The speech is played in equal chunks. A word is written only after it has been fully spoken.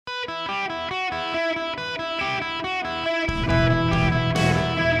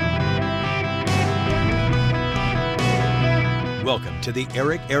Welcome to the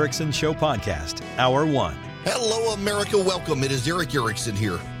Eric Erickson Show podcast, Hour 1. Hello, America. Welcome. It is Eric Erickson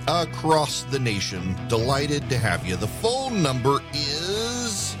here across the nation. Delighted to have you. The phone number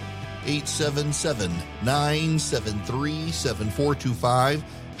is 877-973-7425.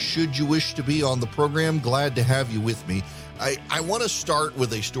 Should you wish to be on the program, glad to have you with me. I want to start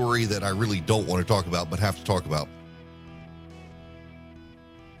with a story that I really don't want to talk about, but have to talk about.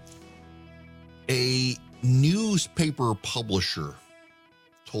 A newspaper publisher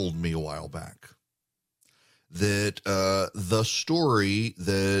told me a while back that the story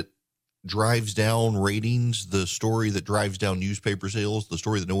that drives down ratings, the story that drives down newspaper sales, the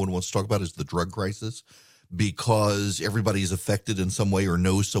story that no one wants to talk about is the drug crisis, because everybody is affected in some way or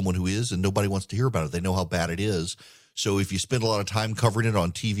knows someone who is, and nobody wants to hear about it. They know how bad it is. So if you spend a lot of time covering it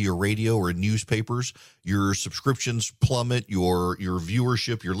on TV or radio or in newspapers, your subscriptions plummet, your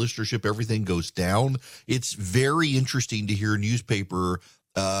viewership, your listenership, everything goes down. It's very interesting to hear newspaper,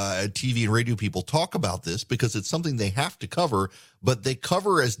 TV and radio people talk about this because it's something they have to cover, but they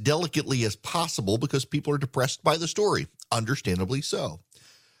cover as delicately as possible because people are depressed by the story, understandably so.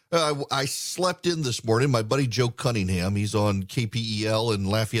 I slept in this morning. My buddy Joe Cunningham, he's on KPEL in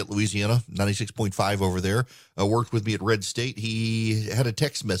Lafayette, Louisiana, 96.5 over there, worked with me at Red State. He had a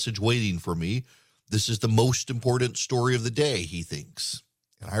text message waiting for me. This is the most important story of the day, he thinks.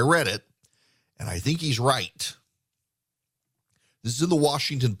 And I read it, and I think he's right. This is in the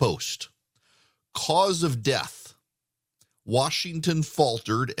Washington Post. Cause of death. Washington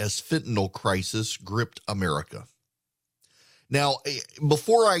faltered as fentanyl crisis gripped America. Now,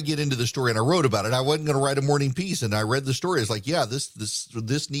 before I get into the story, and I wrote about it, I wasn't going to write a morning piece, and I read the story. It's like, yeah, this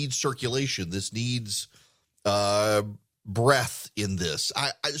needs circulation. This needs breath in this.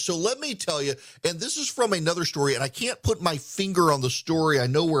 So let me tell you, and this is from another story, and I can't put my finger on the story. I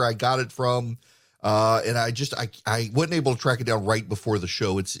know where I got it from, and I wasn't able to track it down right before the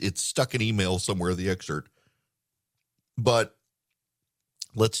show. It's stuck in email somewhere, the excerpt. But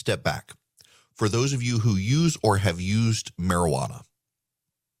let's step back. For those of you who use or have used marijuana,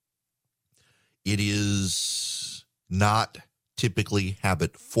 it is not typically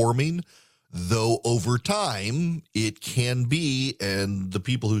habit forming, though over time it can be, and the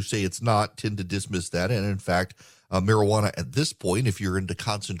people who say it's not tend to dismiss that. And in fact, marijuana at this point, if you're into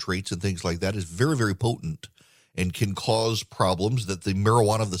concentrates and things like that, is very, very potent and can cause problems that the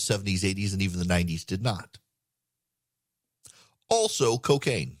marijuana of the 70s, 80s, and even the 90s did not. Also,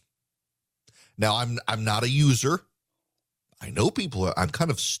 cocaine. Now, I'm not a user. I know people. I'm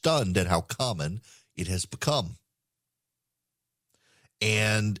kind of stunned at how common it has become.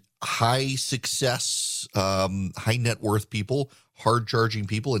 And high success, high net worth people, hard charging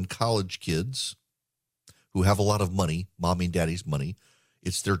people, and college kids who have a lot of money, mommy and daddy's money,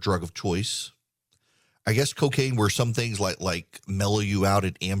 it's their drug of choice. I guess cocaine, where some things like mellow you out,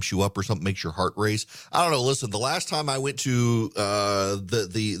 it amps you up or something, makes your heart race. I don't know. Listen, the last time I went to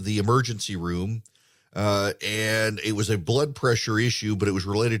the emergency room, and it was a blood pressure issue, but it was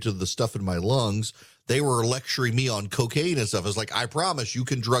related to the stuff in my lungs. They were lecturing me on cocaine and stuff. I was like, I promise you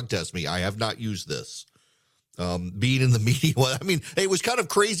can drug test me. I have not used this. Being in the media, well, I mean, it was kind of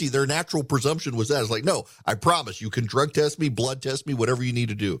crazy. Their natural presumption was that. It's like, no, I promise you can drug test me, blood test me, whatever you need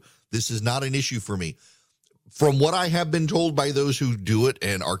to do. This is not an issue for me. From what I have been told by those who do it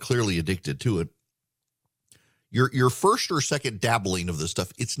and are clearly addicted to it, your first or second dabbling of this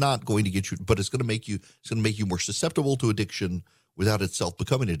stuff, it's not going to get you, but it's going to make you more susceptible to addiction without itself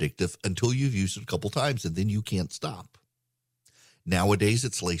becoming addictive until you've used it a couple times, and then you can't stop. Nowadays,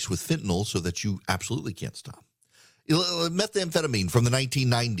 it's laced with fentanyl so that you absolutely can't stop. Methamphetamine from the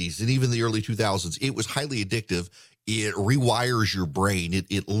 1990s and even the early 2000s, it was highly addictive. It rewires your brain.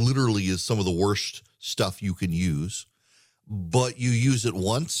 It literally is some of the worst stuff you can use. But you use it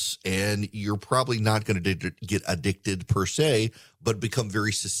once, and you're probably not going to get addicted per se, but become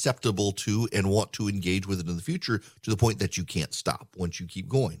very susceptible to and want to engage with it in the future to the point that you can't stop once you keep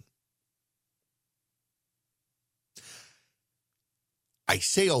going. I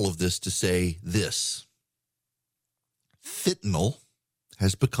say all of this to say this. Fentanyl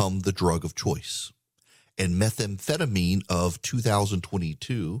has become the drug of choice. And methamphetamine of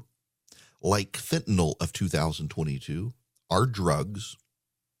 2022, like fentanyl of 2022, are drugs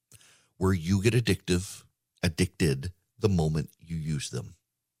where you get addicted the moment you use them.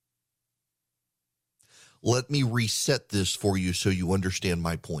 Let me reset this for you so you understand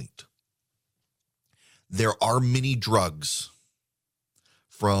my point. There are many drugs,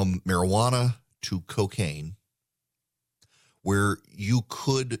 from marijuana to cocaine, where you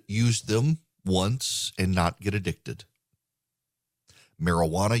could use them once and not get addicted.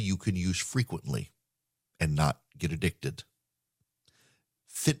 Marijuana you can use frequently and not get addicted.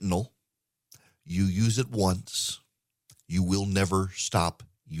 Fentanyl, you use it once, you will never stop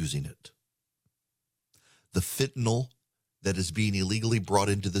using it. The fentanyl that is being illegally brought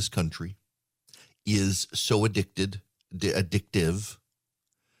into this country is so addictive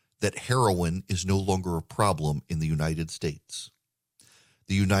that heroin is no longer a problem in the United States.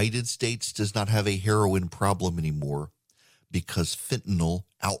 The United States does not have a heroin problem anymore because fentanyl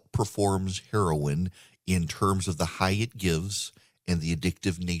outperforms heroin in terms of the high it gives and the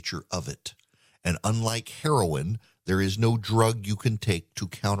addictive nature of it. And unlike heroin, there is no drug you can take to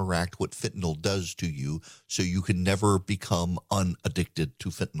counteract what fentanyl does to you, so you can never become unaddicted to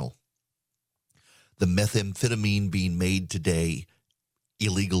fentanyl. The methamphetamine being made today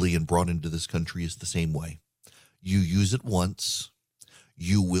illegally and brought into this country is the same way. You use it once,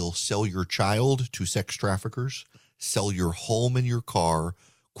 you will sell your child to sex traffickers, sell your home and your car,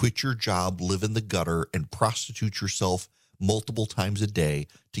 quit your job, live in the gutter, and prostitute yourself multiple times a day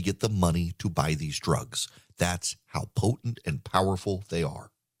to get the money to buy these drugs. That's how potent and powerful they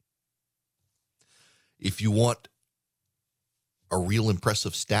are. If you want a real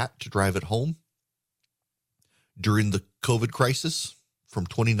impressive stat to drive it home, during the COVID crisis from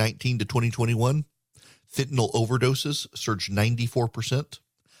 2019 to 2021, fentanyl overdoses surged 94%.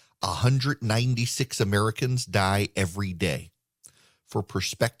 196 Americans die every day. For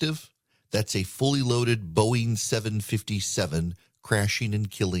perspective, that's a fully loaded Boeing 757 crashing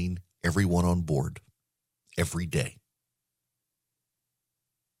and killing everyone on board every day.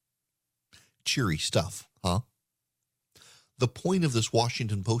 Cheery stuff, huh? The point of this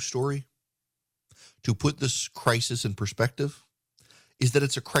Washington Post story, to put this crisis in perspective, is that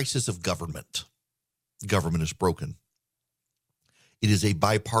it's a crisis of government. Government is broken. It is a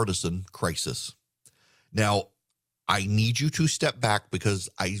bipartisan crisis. Now, I need you to step back because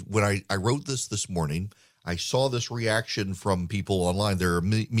when I wrote this morning, I saw this reaction from people online. Their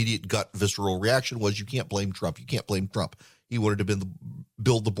immediate gut visceral reaction was, you can't blame Trump. You can't blame Trump. He wanted to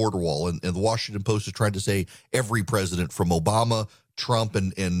build the border wall. And the Washington Post is trying to say every president from Obama, Trump,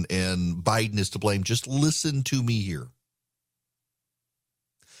 and Biden is to blame. Just listen to me here.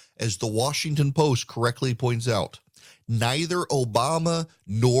 As the Washington Post correctly points out, neither Obama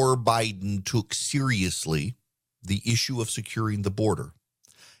nor Biden took seriously the issue of securing the border.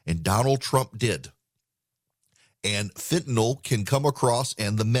 And Donald Trump did. And fentanyl can come across,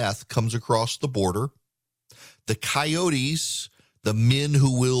 and the meth comes across the border. The coyotes, the men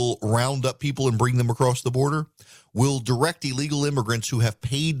who will round up people and bring them across the border, will direct illegal immigrants who have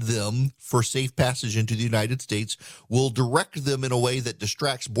paid them for safe passage into the United States, will direct them in a way that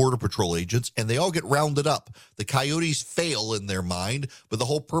distracts Border Patrol agents, and they all get rounded up. The coyotes fail in their mind, but the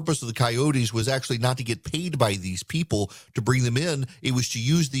whole purpose of the coyotes was actually not to get paid by these people to bring them in. It was to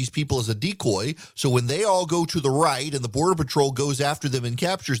use these people as a decoy. So when they all go to the right and the Border Patrol goes after them and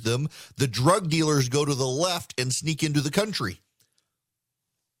captures them, the drug dealers go to the left and sneak into the country.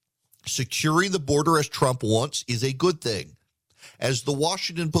 Securing the border as Trump wants is a good thing. As the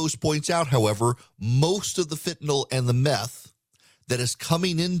Washington Post points out, however, most of the fentanyl and the meth that is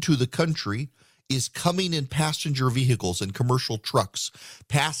coming into the country is coming in passenger vehicles and commercial trucks,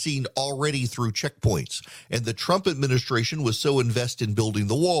 passing already through checkpoints. And the Trump administration was so invested in building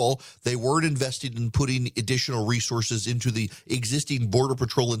the wall, they weren't invested in putting additional resources into the existing Border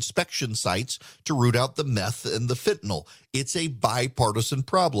Patrol inspection sites to root out the meth and the fentanyl. It's a bipartisan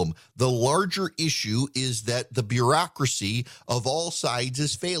problem. The larger issue is that the bureaucracy of all sides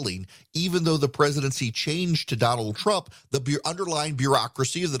is failing. Even though the presidency changed to Donald Trump, the underlying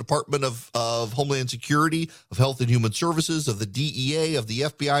bureaucracy of the Department of Homeland Security, of Health and Human Services, of the DEA, of the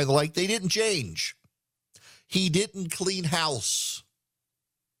FBI, and the like, they didn't change. He didn't clean house.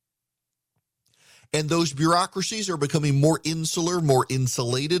 And those bureaucracies are becoming more insular, more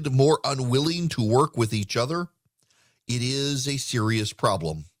insulated, more unwilling to work with each other. It is a serious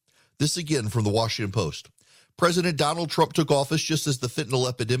problem. This again from the Washington Post. President Donald Trump took office just as the fentanyl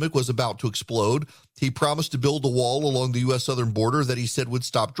epidemic was about to explode. He promised to build a wall along the U.S. southern border that he said would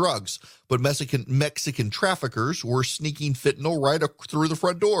stop drugs. But Mexican traffickers were sneaking fentanyl right up through the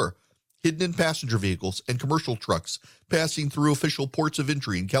front door, hidden in passenger vehicles and commercial trucks, passing through official ports of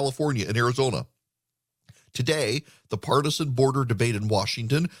entry in California and Arizona. Today, the partisan border debate in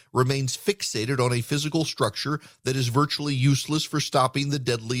Washington remains fixated on a physical structure that is virtually useless for stopping the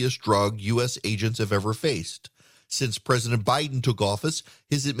deadliest drug U.S. agents have ever faced. Since President Biden took office,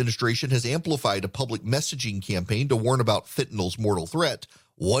 his administration has amplified a public messaging campaign to warn about fentanyl's mortal threat.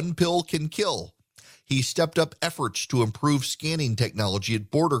 One pill can kill. He stepped up efforts to improve scanning technology at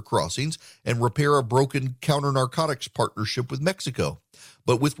border crossings and repair a broken counter-narcotics partnership with Mexico.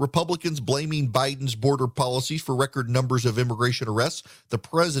 But with Republicans blaming Biden's border policies for record numbers of immigration arrests, the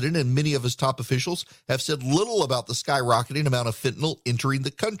president and many of his top officials have said little about the skyrocketing amount of fentanyl entering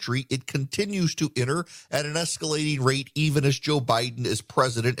the country. It continues to enter at an escalating rate, even as Joe Biden is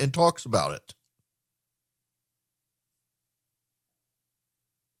president and talks about it.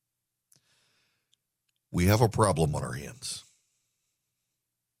 We have a problem on our hands.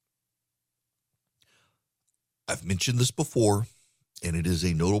 I've mentioned this before, and it is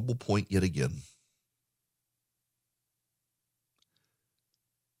a notable point yet again.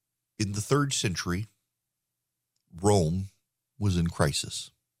 In the 3rd century, Rome was in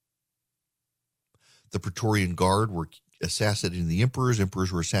crisis. The Praetorian Guard were assassinating the emperors.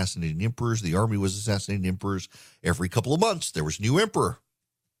 Emperors were assassinating emperors. The army was assassinating emperors. Every couple of months, there was a new emperor.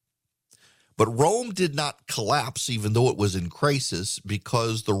 But Rome did not collapse, even though it was in crisis,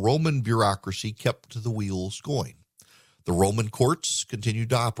 because the Roman bureaucracy kept the wheels going. The Roman courts continued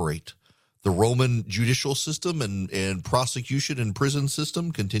to operate. The Roman judicial system and prosecution and prison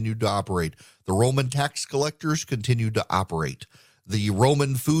system continued to operate. The Roman tax collectors continued to operate. The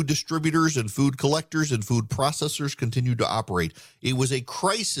Roman food distributors and food collectors and food processors continued to operate. It was a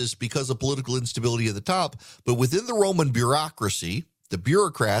crisis because of political instability at the top, but within the Roman bureaucracy, the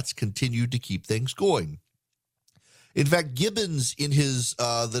bureaucrats continued to keep things going. In fact, Gibbons, in his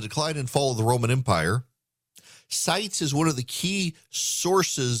The Decline and Fall of the Roman Empire, cites as one of the key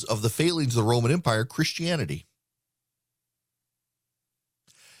sources of the failings of the Roman Empire Christianity.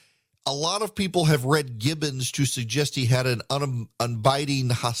 A lot of people have read Gibbons to suggest he had an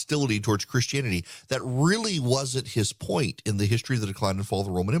unabiding hostility towards Christianity. That really wasn't his point in the history of the decline and fall of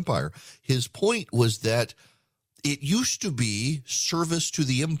the Roman Empire. His point was that it used to be service to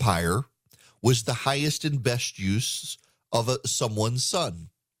the empire was the highest and best use of someone's son.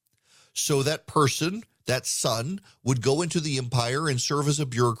 So that person, that son, would go into the empire and serve as a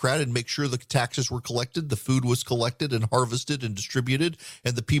bureaucrat and make sure the taxes were collected, the food was collected and harvested and distributed,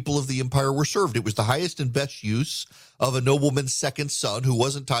 and the people of the empire were served. It was the highest and best use of a nobleman's second son who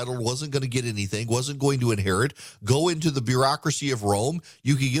wasn't titled, wasn't going to get anything, wasn't going to inherit, go into the bureaucracy of Rome.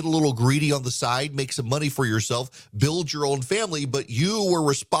 You could get a little greedy on the side, make some money for yourself, build your own family, but you were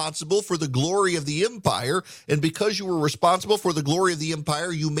responsible for the glory of the empire, and because you were responsible for the glory of the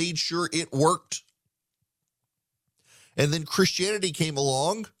empire, you made sure it worked. And then Christianity came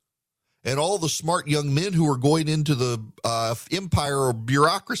along, and all the smart young men who were going into the empire or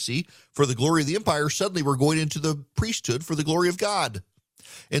bureaucracy for the glory of the empire suddenly were going into the priesthood for the glory of God.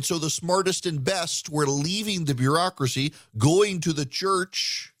 And so the smartest and best were leaving the bureaucracy, going to the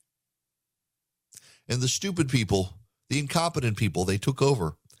church, and the stupid people, the incompetent people, they took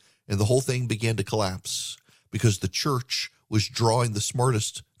over, and the whole thing began to collapse because the church was drawing the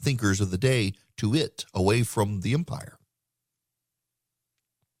smartest thinkers of the day to it, away from the empire.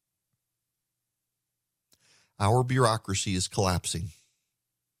 Our bureaucracy is collapsing.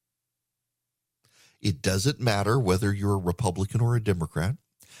 It doesn't matter whether you're a Republican or a Democrat.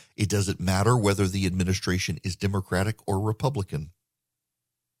 It doesn't matter whether the administration is Democratic or Republican.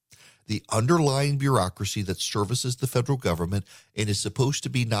 The underlying bureaucracy that services the federal government and is supposed to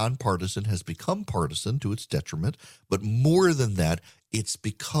be nonpartisan has become partisan to its detriment. But more than that, it's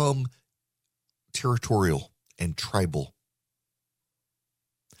become territorial and tribal.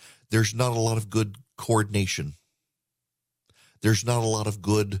 There's not a lot of good coordination. There's not a lot of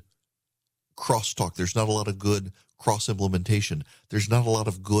good crosstalk. There's not a lot of good cross-implementation. There's not a lot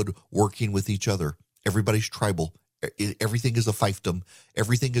of good working with each other. Everybody's tribal. Everything is a fiefdom.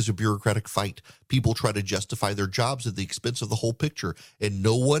 Everything is a bureaucratic fight. People try to justify their jobs at the expense of the whole picture. And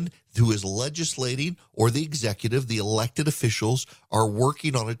no one who is legislating or the executive, the elected officials, are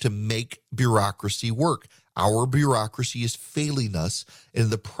working on it to make bureaucracy work. Our bureaucracy is failing us. And in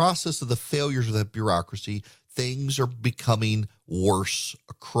the process of the failures of that bureaucracy, things are becoming worse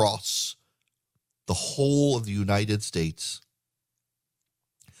across the whole of the United States.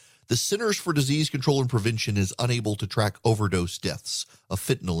 The Centers for Disease Control and Prevention is unable to track overdose deaths of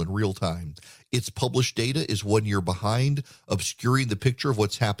fentanyl in real time. Its published data is 1 year behind, obscuring the picture of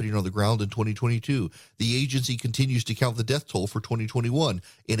what's happening on the ground in 2022. The agency continues to count the death toll for 2021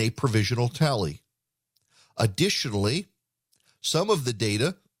 in a provisional tally. Additionally, some of the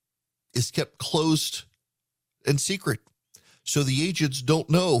data is kept closed and secret, so the agents don't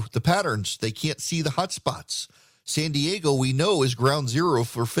know the patterns. They can't see the hot spots. San Diego, we know, is ground zero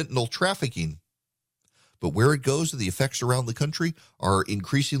for fentanyl trafficking. But where it goes and the effects around the country are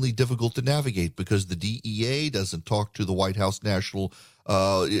increasingly difficult to navigate because the DEA doesn't talk to the White House National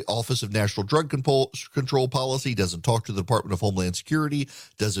Office of National Drug Control Policy, doesn't talk to the Department of Homeland Security,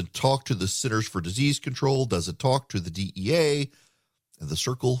 doesn't talk to the Centers for Disease Control, doesn't talk to the DEA. And the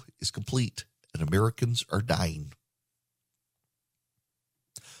circle is complete, and Americans are dying.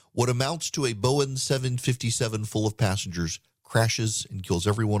 What amounts to a Boeing 757 full of passengers crashes and kills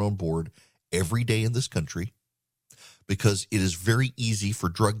everyone on board every day in this country because it is very easy for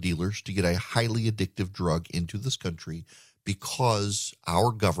drug dealers to get a highly addictive drug into this country because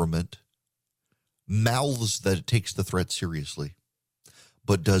our government mouths that it takes the threat seriously,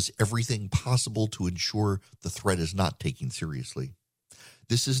 but does everything possible to ensure the threat is not taken seriously.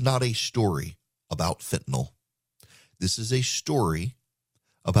 This is not a story about fentanyl. This is a story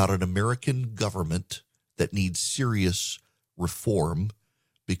about an American government that needs serious reform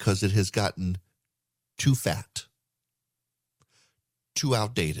because it has gotten too fat, too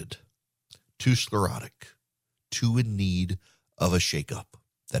outdated, too sclerotic, too in need of a shakeup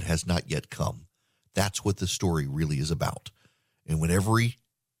that has not yet come. That's what the story really is about. And when every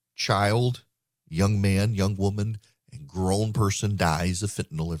child, young man, young woman, and grown person dies of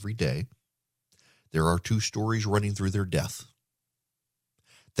fentanyl every day, there are two stories running through their death.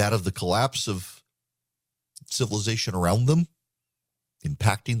 That of the collapse of civilization around them,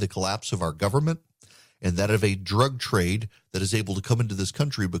 impacting the collapse of our government, and that of a drug trade that is able to come into this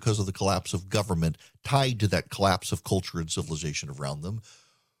country because of the collapse of government tied to that collapse of culture and civilization around them.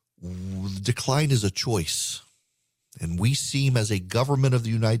 Decline is a choice, and we seem as a government of the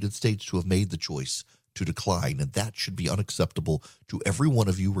United States to have made the choice to decline, and that should be unacceptable to every one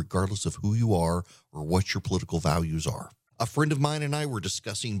of you, regardless of who you are or what your political values are. A friend of mine and I were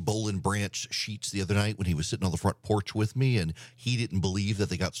discussing Boll and Branch sheets the other night when he was sitting on the front porch with me, and he didn't believe that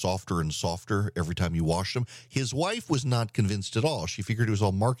they got softer and softer every time you washed them. His wife was not convinced at all. She figured it was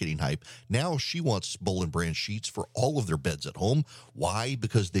all marketing hype. Now she wants Boll and Branch sheets for all of their beds at home. Why?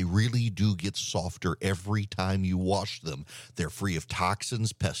 Because they really do get softer every time you wash them. They're free of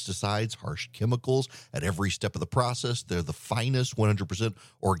toxins, pesticides, harsh chemicals at every step of the process. They're the finest 100%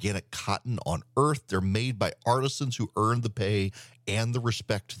 organic cotton on earth. They're made by artisans who earn the pay and the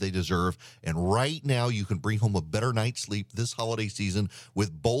respect they deserve. And right now, you can bring home a better night's sleep this holiday season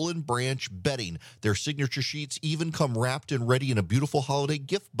with Boll and Branch bedding. Their signature sheets even come wrapped and ready in a beautiful holiday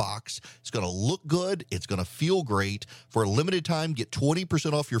gift box. It's going to look good. It's going to feel great. For a limited time, get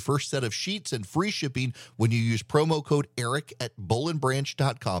 20% off your first set of sheets and free shipping when you use promo code ERIC at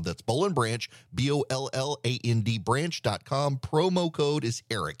bollandbranch.com. That's Boll and Branch, BOLLAND branch.com. Promo code is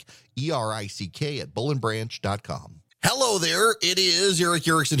ERIC, ERICK at bollandbranch.com. Hello there, it is Eric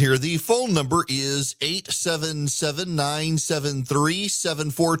Erickson here. The phone number is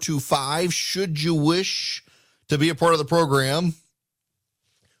 877-973-7425. Should you wish to be a part of the program,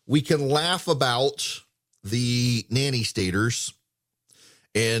 we can laugh about the nanny staters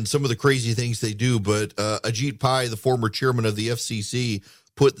and some of the crazy things they do, but Ajit Pai, the former chairman of the FCC,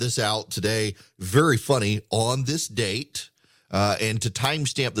 put this out today. Very funny on this date. And to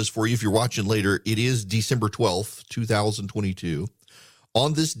timestamp this for you, if you're watching later, it is December 12th, 2022.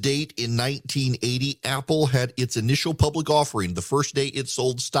 On this date in 1980, Apple had its initial public offering, the first day it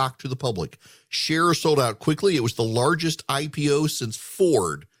sold stock to the public. Shares sold out quickly. It was the largest IPO since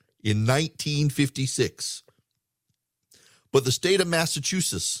Ford in 1956. But the state of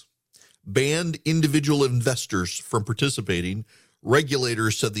Massachusetts banned individual investors from participating.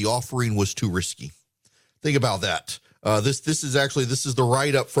 Regulators said the offering was too risky. Think about that. This is the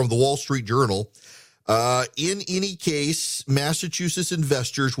write-up from the Wall Street Journal. In any case, Massachusetts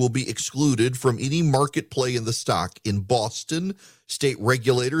investors will be excluded from any market play in the stock. In Boston, state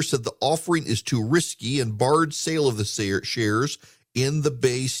regulators said the offering is too risky and barred sale of the shares in the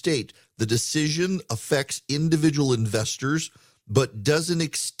Bay State. The decision affects individual investors, but doesn't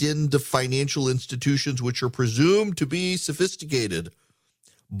extend to financial institutions which are presumed to be sophisticated.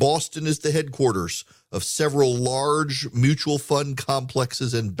 Boston is the headquarters of several large mutual fund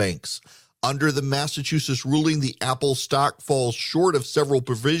complexes and banks. Under the Massachusetts ruling, the Apple stock falls short of several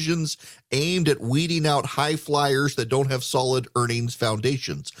provisions aimed at weeding out high flyers that don't have solid earnings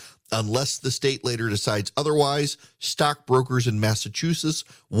foundations. Unless the state later decides otherwise, stockbrokers in Massachusetts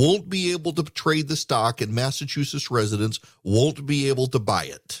won't be able to trade the stock, and Massachusetts residents won't be able to buy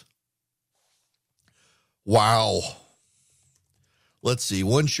it. Wow. Let's see,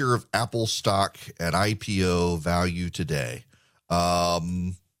 one share of Apple stock at IPO value today.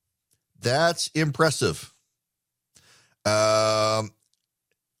 That's impressive. Wow.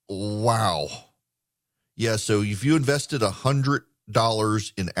 Yeah, so if you invested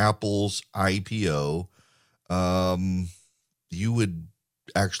 $100 in Apple's IPO, you would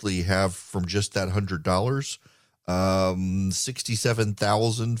actually have from just that $100,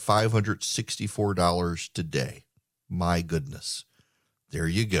 $67,564 today. My goodness. There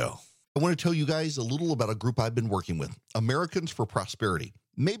you go. I want to tell you guys a little about a group I've been working with, Americans for Prosperity.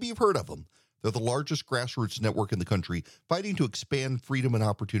 Maybe you've heard of them. They're the largest grassroots network in the country, fighting to expand freedom and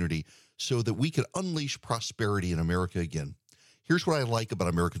opportunity so that we can unleash prosperity in America again. Here's what I like about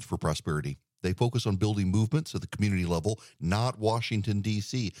Americans for Prosperity. They focus on building movements at the community level, not Washington,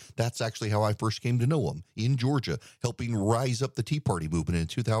 D.C. That's actually how I first came to know them, in Georgia, helping rise up the Tea Party movement in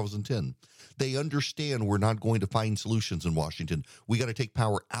 2010. They understand we're not going to find solutions in Washington. We got to take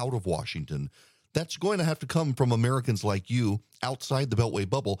power out of Washington. That's going to have to come from Americans like you outside the Beltway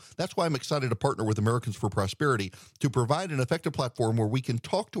bubble. That's why I'm excited to partner with Americans for Prosperity to provide an effective platform where we can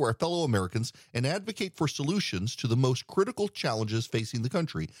talk to our fellow Americans and advocate for solutions to the most critical challenges facing the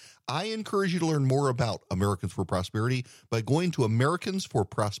country. I encourage you to learn more about Americans for Prosperity by going to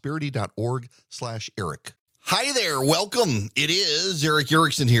americansforprosperity.org/Eric. Hi there. Welcome. It is Eric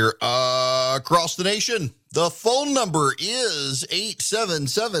Erickson here across the nation. The phone number is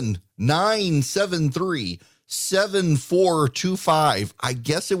 877-973-7425. I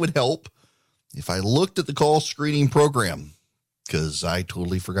guess it would help if I looked at the call screening program because I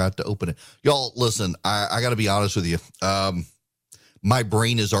totally forgot to open it. Y'all, listen, I got to be honest with you. My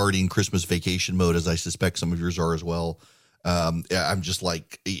brain is already in Christmas vacation mode, as I suspect some of yours are as well. I'm just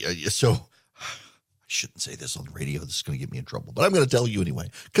like, so... I shouldn't say this on the radio. This is going to get me in trouble, but I'm going to tell you anyway,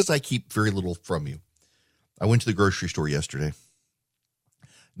 because I keep very little from you. I went to the grocery store yesterday.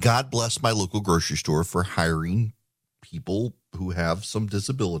 God bless my local grocery store for hiring people who have some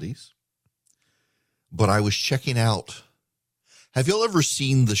disabilities. But I was checking out. Have y'all ever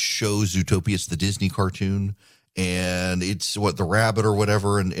seen the show Zootopia? It's the Disney cartoon. And it's the rabbit or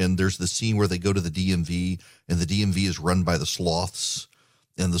whatever. And there's the scene where they go to the DMV and the DMV is run by the sloths.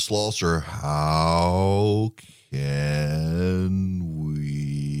 And the sloths are, how can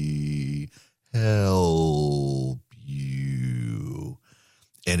we help you?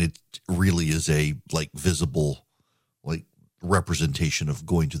 And it really is a visible representation of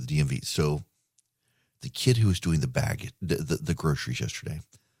going to the DMV. So the kid who was doing the groceries yesterday,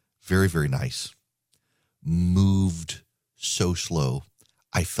 very, very nice, moved so slow.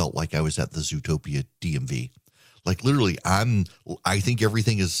 I felt like I was at the Zootopia DMV. Like literally, I think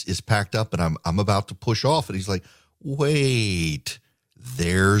everything is packed up and I'm about to push off. And he's like, wait,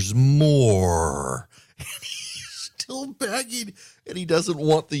 there's more. And he's still begging. And he doesn't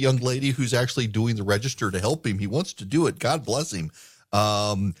want the young lady who's actually doing the register to help him. He wants to do it. God bless him.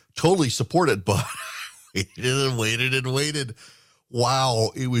 Totally support it, but waited and waited. Wow.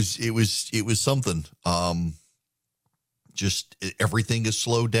 It was something. Just everything is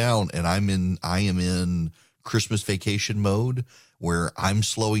slowed down and I am in Christmas vacation mode where I'm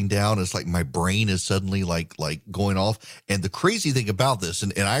slowing down. It's like my brain is suddenly like going off. And the crazy thing about this,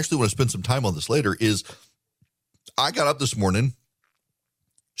 and I actually want to spend some time on this later, is I got up this morning,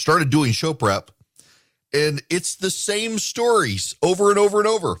 started doing show prep, and it's the same stories over and over and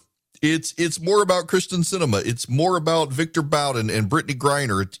over. It's more about Kristen Sinema. It's more about Victor Bowden and Brittany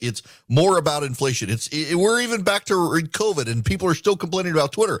Griner. It's more about inflation. We're even back to COVID, and people are still complaining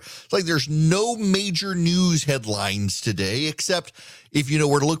about Twitter. It's like there's no major news headlines today, except if you know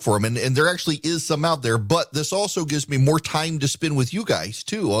where to look for them. And there actually is some out there, but this also gives me more time to spend with you guys,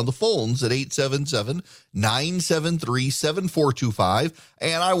 too, on the phones at 877-973-7425.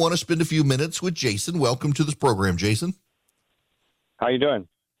 And I want to spend a few minutes with Jason. Welcome to this program, Jason. How you doing?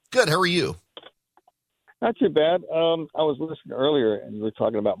 Good. How are you? Not too bad. I was listening earlier, and you were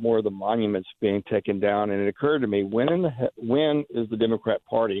talking about more of the monuments being taken down, and it occurred to me, when is the Democrat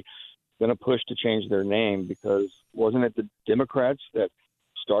Party going to push to change their name? Because wasn't it the Democrats that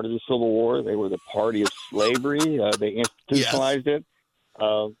started the Civil War? They were the party of slavery. They institutionalized it.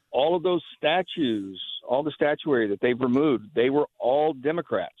 All of those statues, all the statuary that they've removed, they were all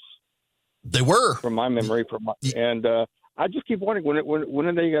Democrats. They were. From my memory. I just keep wondering when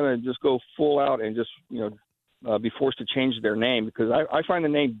are they going to just go full out and just be forced to change their name, because I find the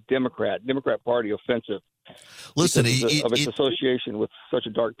name Democrat Party offensive. Listen, of its association with such a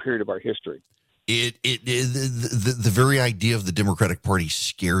dark period of our history. The very idea of the Democratic Party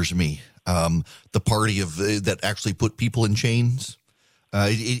scares me. The party of that actually put people in chains.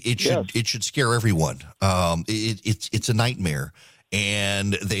 It should scare everyone. It's a nightmare.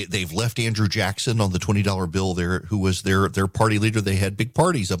 And they've left Andrew Jackson on the $20 bill there, who was their party leader. They had big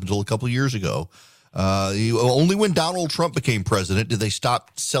parties up until a couple of years ago. Only when Donald Trump became president did they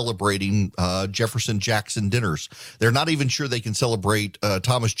stop celebrating Jefferson Jackson dinners. They're not even sure they can celebrate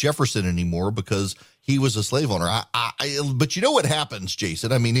Thomas Jefferson anymore because he was a slave owner. But you know what happens,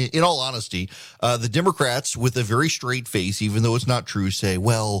 Jason? I mean, in all honesty, the Democrats with a very straight face, even though it's not true, say,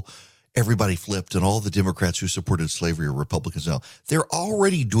 well, everybody flipped and all the Democrats who supported slavery are Republicans now. They're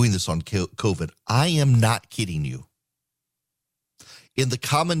already doing this on COVID. I am not kidding you. In the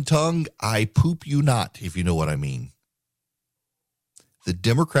common tongue, I poop you not, if you know what I mean. The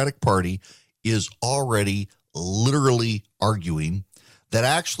Democratic Party is already literally arguing that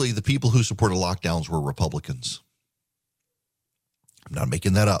actually the people who supported lockdowns were Republicans. I'm not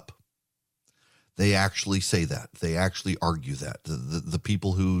making that up. They actually say that. They actually argue that. The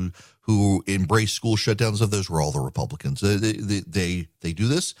people who embrace school shutdowns of those were all the Republicans. They do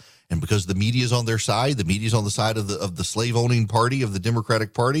this, and because the media is on their side, the media is on the side of the slave owning party of the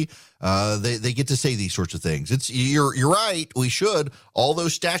Democratic Party. They get to say these sorts of things. You're right. We should. All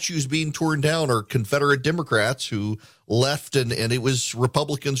those statues being torn down are Confederate Democrats who left, and it was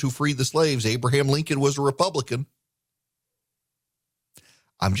Republicans who freed the slaves. Abraham Lincoln was a Republican.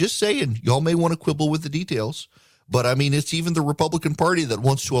 I'm just saying, y'all may want to quibble with the details, but I mean, it's even the Republican Party that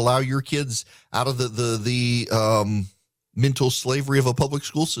wants to allow your kids out of the mental slavery of a public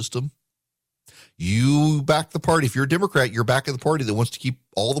school system. You back the party. If you're a Democrat, you're backing the party that wants to keep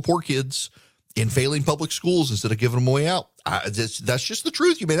all the poor kids in failing public schools instead of giving them a way out. That's just the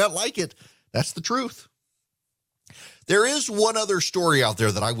truth. You may not like it. That's the truth. There is one other story out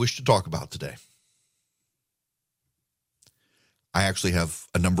there that I wish to talk about today. I actually have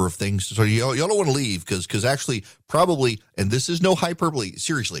a number of things. So y'all don't want to leave because actually probably, and this is no hyperbole,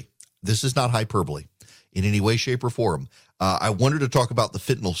 seriously, this is not hyperbole in any way, shape, or form. I wanted to talk about the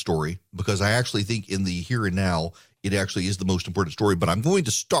fentanyl story because I actually think in the here and now, it actually is the most important story. But I'm going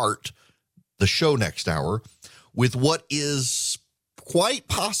to start the show next hour with what is quite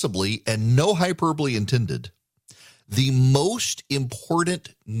possibly, and no hyperbole intended, the most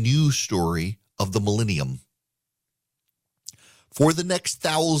important news story of the millennium. For the next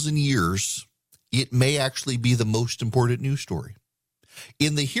 1,000 years, it may actually be the most important news story.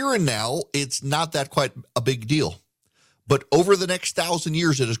 In the here and now, it's not that quite a big deal. But over the next 1,000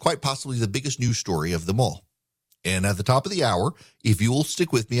 years, it is quite possibly the biggest news story of them all. And at the top of the hour, if you will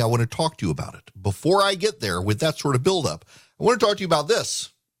stick with me, I want to talk to you about it. Before I get there with that sort of buildup, I want to talk to you about this.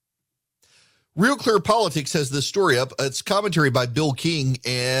 Real Clear Politics has this story up. It's commentary by Bill King,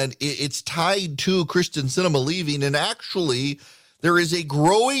 and it's tied to Kristen Sinema leaving. And actually, there is a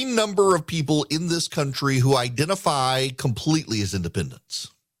growing number of people in this country who identify completely as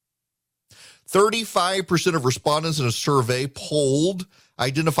independents. 35% of respondents in a survey polled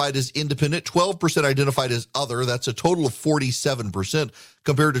identified as independent, 12% identified as other. That's a total of 47%,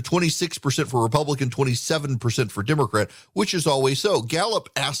 compared to 26% for Republican, 27% for Democrat, which is always so. Gallup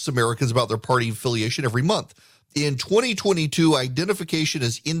asks Americans about their party affiliation every month. In 2022, identification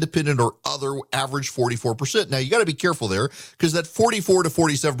as independent or other averaged 44%. Now, you got to be careful there because that 44 to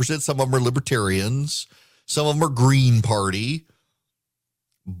 47%, some of them are libertarians, some of them are Green Party,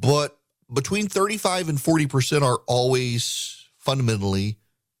 but between 35 and 40% are always fundamentally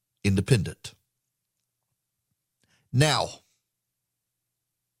independent. Now,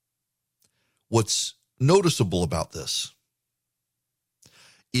 what's noticeable about this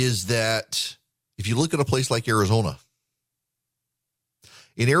is that if you look at a place like Arizona,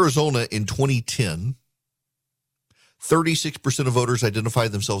 in 2010, 36% of voters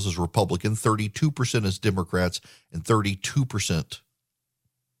identified themselves as Republican, 32% as Democrats, and 32%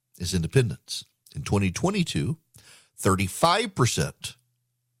 as independents. In 2022, 35%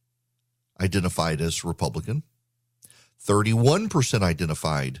 identified as Republican, 31%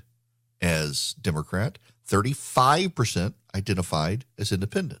 identified as Democrat, 35% identified as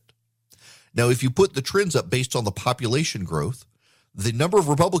independent. Now, if you put the trends up based on the population growth, the number of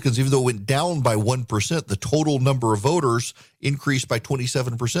Republicans, even though it went down by 1%, the total number of voters increased by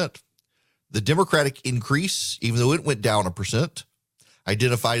 27%. The Democratic increase, even though it went down 1%,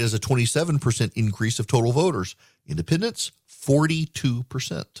 identified as a 27% increase of total voters. Independents,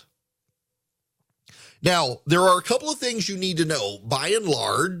 42%. Now, there are a couple of things you need to know. By and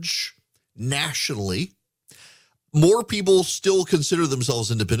large, nationally, more people still consider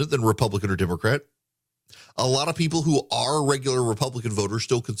themselves independent than Republican or Democrat. A lot of people who are regular Republican voters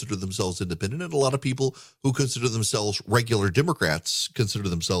still consider themselves independent, and a lot of people who consider themselves regular Democrats consider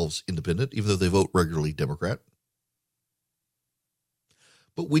themselves independent, even though they vote regularly Democrat.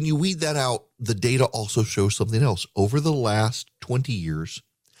 But when you weed that out, the data also shows something else. Over the last 20 years,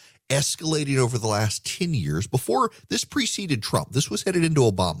 escalating over the last 10 years, before this preceded Trump, this was headed into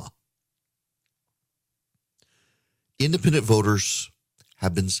Obama, independent voters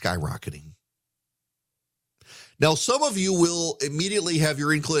have been skyrocketing. Now, some of you will immediately have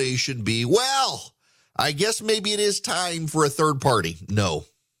your inclination be, well, I guess maybe it is time for a third party. No,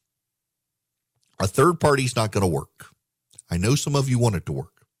 a third party is not going to work. I know some of you want it to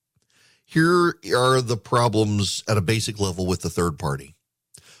work. Here are the problems at a basic level with the third party.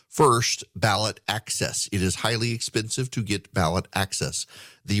 First, ballot access. It is highly expensive to get ballot access.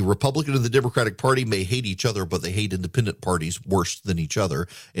 The Republican and the Democratic Party may hate each other, but they hate independent parties worse than each other.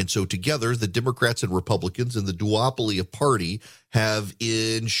 And so together, the Democrats and Republicans and the duopoly of party have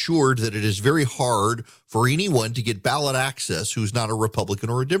ensured that it is very hard for anyone to get ballot access who's not a Republican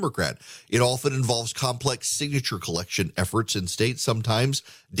or a Democrat. It often involves complex signature collection efforts in states, sometimes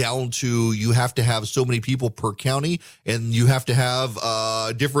down to you have to have so many people per county, and you have to have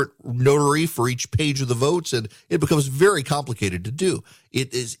a different notary for each page of the votes, and it becomes very complicated to do.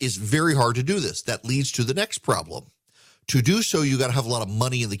 It is very hard to do this. That leads to the next problem. To do so, you got to have a lot of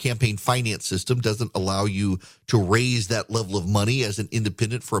money, and the campaign finance system doesn't allow you to raise that level of money as an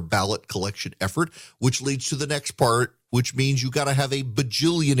independent for a ballot collection effort, which leads to the next part, which means you got to have a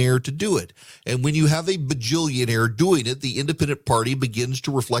bajillionaire to do it. And when you have a bajillionaire doing it, the independent party begins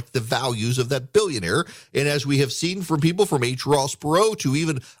to reflect the values of that billionaire. And as we have seen from people from H. Ross Perot to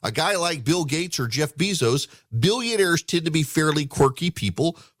even a guy like Bill Gates or Jeff Bezos, billionaires tend to be fairly quirky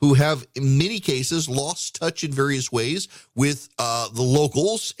people who have, in many cases, lost touch in various ways with the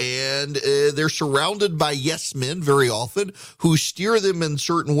locals. And they're surrounded by yes men very often who steer them in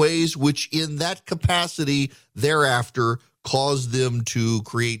certain ways, which in that capacity thereafter cause them to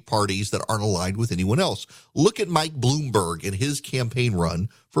create parties that aren't aligned with anyone else. Look at Mike Bloomberg and his campaign run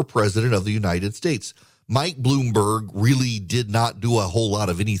for president of the United States. Mike Bloomberg really did not do a whole lot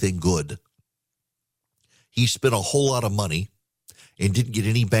of anything good. He spent a whole lot of money and didn't get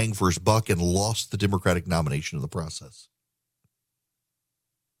any bang for his buck and lost the Democratic nomination in the process.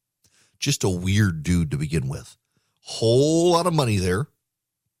 Just a weird dude to begin with. Whole lot of money there.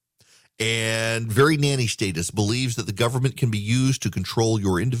 And very nanny status, believes that the government can be used to control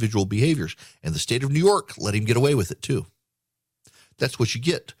your individual behaviors. And the state of New York let him get away with it too. That's what you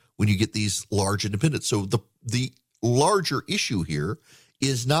get when you get these large independents. So the larger issue here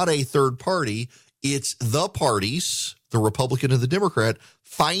is not a third party. It's the parties, the Republican and the Democrat,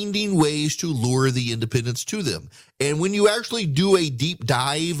 finding ways to lure the independents to them. And when you actually do a deep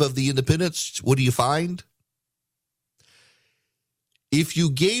dive of the independents, what do you find? If you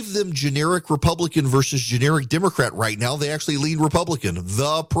gave them generic Republican versus generic Democrat right now, they actually lean Republican.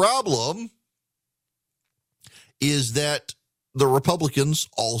 The problem is that the Republicans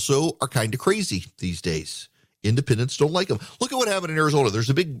also are kind of crazy these days. Independents don't like them. Look at what happened in Arizona. There's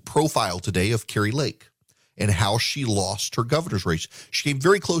a big profile today of Carrie Lake and how she lost her governor's race. She came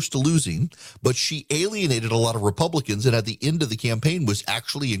very close to losing, but she alienated a lot of Republicans, and at the end of the campaign was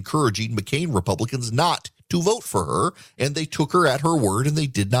actually encouraging McCain Republicans not to vote for her, and they took her at her word, and they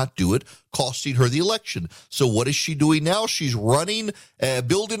did not do it, costing her the election. So what is she doing now? She's running,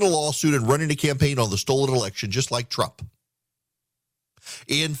 building a lawsuit and running a campaign on the stolen election, just like Trump.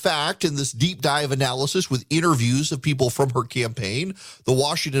 In fact, in this deep dive analysis with interviews of people from her campaign, the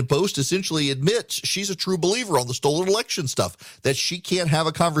Washington Post essentially admits she's a true believer on the stolen election stuff, that she can't have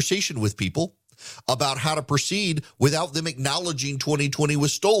a conversation with people about how to proceed without them acknowledging 2020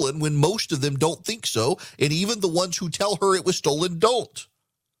 was stolen, when most of them don't think so, and even the ones who tell her it was stolen don't.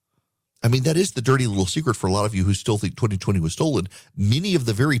 I mean, that is the dirty little secret for a lot of you who still think 2020 was stolen. Many of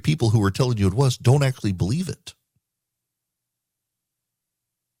the very people who are telling you it was don't actually believe it.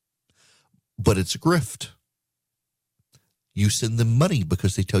 But it's a grift. You send them money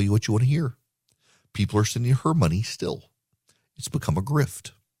because they tell you what you want to hear. People are sending her money still. It's become a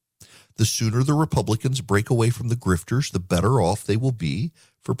grift. The sooner the Republicans break away from the grifters, the better off they will be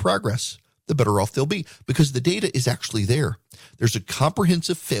for progress. The better off they'll be, because the data is actually there. There's a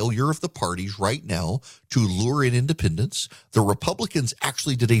comprehensive failure of the parties right now to lure in independents. The Republicans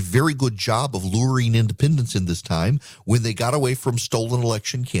actually did a very good job of luring independents in this time when they got away from stolen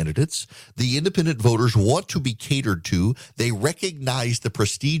election candidates. The independent voters want to be catered to. They recognize the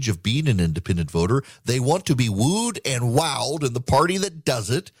prestige of being an independent voter. They want to be wooed and wowed, and the party that does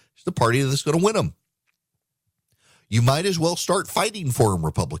it is the party that's going to win them. You might as well start fighting for them,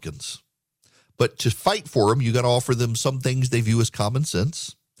 Republicans. But to fight for them, you got to offer them some things they view as common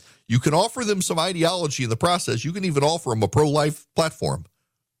sense. You can offer them some ideology in the process. You can even offer them a pro-life platform.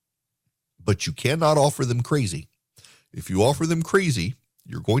 But you cannot offer them crazy. If you offer them crazy,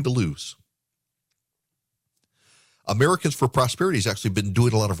 you're going to lose. Americans for Prosperity has actually been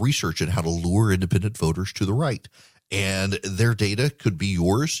doing a lot of research on how to lure independent voters to the right. And their data could be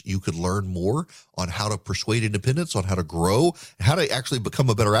yours. You could learn more on how to persuade independents, on how to grow, how to actually become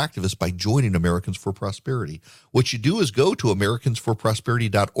a better activist by joining Americans for Prosperity. What you do is go to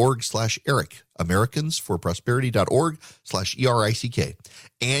americansforprosperity.org/Eric. americansforprosperity.org/ERICK.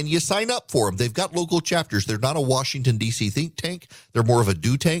 And you sign up for them. They've got local chapters. They're not a Washington, D.C. think tank. They're more of a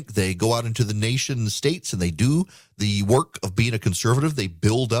do tank. They go out into the nation and states, and they do the work of being a conservative. They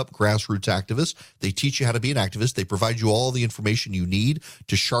build up grassroots activists. They teach you how to be an activist. They provide you all the information you need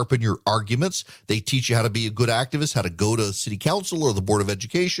to sharpen your arguments. They teach you how to be a good activist, how to go to city council or the board of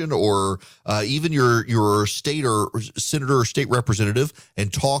education or even your state or senator or state representative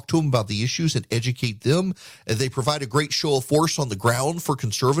and talk to them about the issues and educate them. And they provide a great show of force on the ground for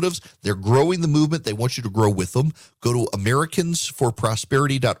conservatives. They're growing the movement. They want you to grow with them. Go to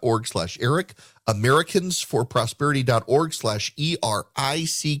americansforprosperity.org/Eric,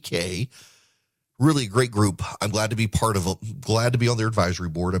 americansforprosperity.org/ERICK. Really a great group. I'm glad to be part of them. Glad to be on their advisory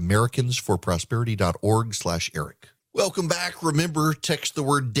board, americansforprosperity.org/Eric. Welcome back. Remember, text the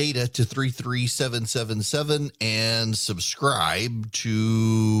word data to 33777 and subscribe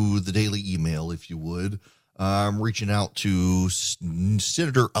to the daily email if you would. I'm reaching out to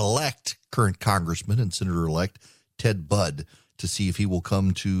Senator-elect, current Congressman and Senator-elect Ted Budd to see if he will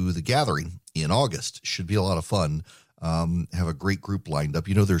come to the gathering in August. Should be a lot of fun. Have a great group lined up.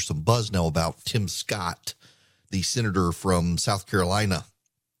 You know, there's some buzz now about Tim Scott, the senator from South Carolina,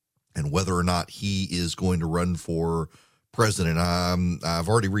 and whether or not he is going to run for president. I've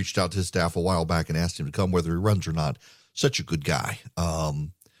already reached out to his staff a while back and asked him to come, whether he runs or not. Such a good guy.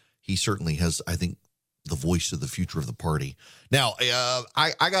 He certainly has, I think, the voice of the future of the party. Now,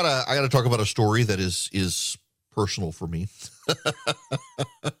 I gotta talk about a story that is personal for me.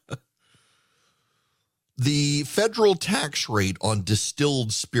 The federal tax rate on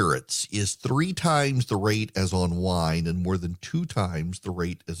distilled spirits is 3 times the rate as on wine and more than 2 times the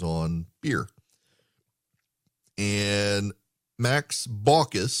rate as on beer. And Max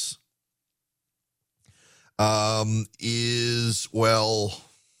Baucus is, well,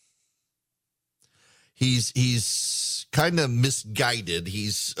 he's kind of misguided.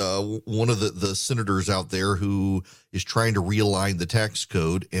 He's one of the senators out there who is trying to realign the tax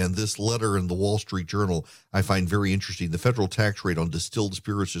code. And this letter in the Wall Street Journal I find very interesting. The federal tax rate on distilled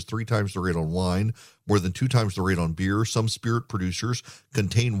spirits is 3 times the rate on wine, more than 2 times the rate on beer. Some spirit producers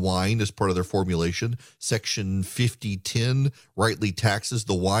contain wine as part of their formulation. Section 5010 rightly taxes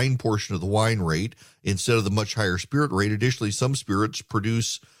the wine portion of the wine rate instead of the much higher spirit rate. Additionally, some spirits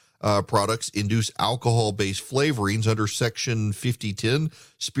produce products induce alcohol-based flavorings under Section 5010.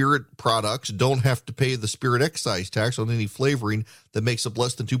 Spirit products don't have to pay the spirit excise tax on any flavoring that makes up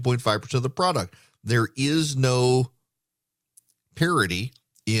less than 2.5% of the product. There is no parity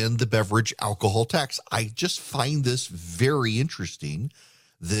in the beverage alcohol tax. I just find this very interesting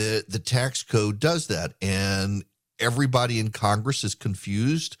that the tax code does that, and everybody in Congress is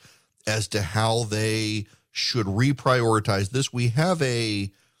confused as to how they should reprioritize this. We have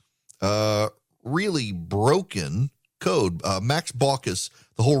a really broken code. Max Baucus,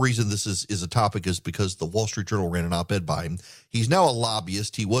 the whole reason this is a topic is because the Wall Street Journal ran an op-ed by him. He's now a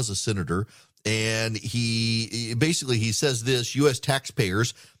lobbyist. He was a senator. And he says this: U.S.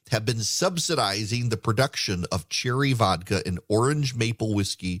 taxpayers have been subsidizing the production of cherry vodka and orange maple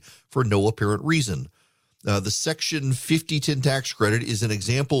whiskey for no apparent reason. The Section 5010 tax credit is an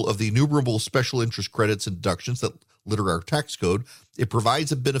example of the innumerable special interest credits and deductions that litter our tax code. It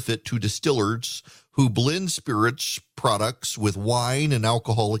provides a benefit to distillers who blend spirits products with wine and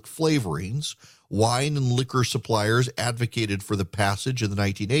alcoholic flavorings. Wine and liquor suppliers advocated for the passage in the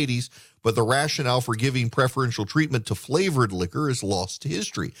 1980s, but the rationale for giving preferential treatment to flavored liquor is lost to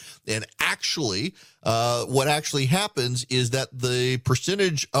history. And actually, what actually happens is that the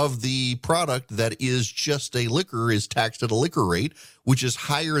percentage of the product that is just a liquor is taxed at a liquor rate, which is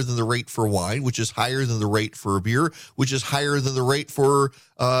higher than the rate for wine, which is higher than the rate for beer, which is higher than the rate for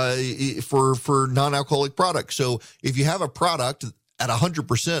non-alcoholic products. So if you have a product at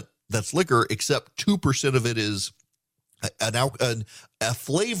 100% that's liquor, except 2% of it is a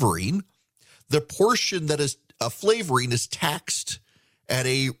flavoring, the portion that is a flavoring is taxed at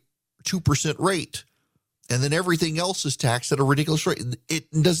a 2% rate, and then everything else is taxed at a ridiculous rate.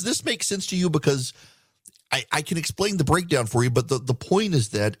 Does this make sense to you? Because I can explain the breakdown for you, but the point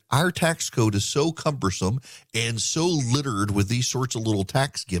is that our tax code is so cumbersome and so littered with these sorts of little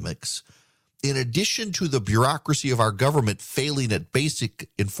tax gimmicks. In addition to the bureaucracy of our government failing at basic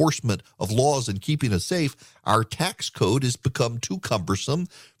enforcement of laws and keeping us safe, our tax code has become too cumbersome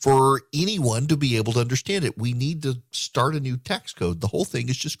for anyone to be able to understand it. We need to start a new tax code. The whole thing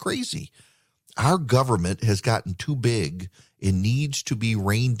is just crazy. Our government has gotten too big and needs to be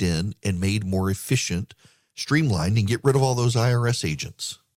reined in and made more efficient, streamlined, and get rid of all those IRS agents.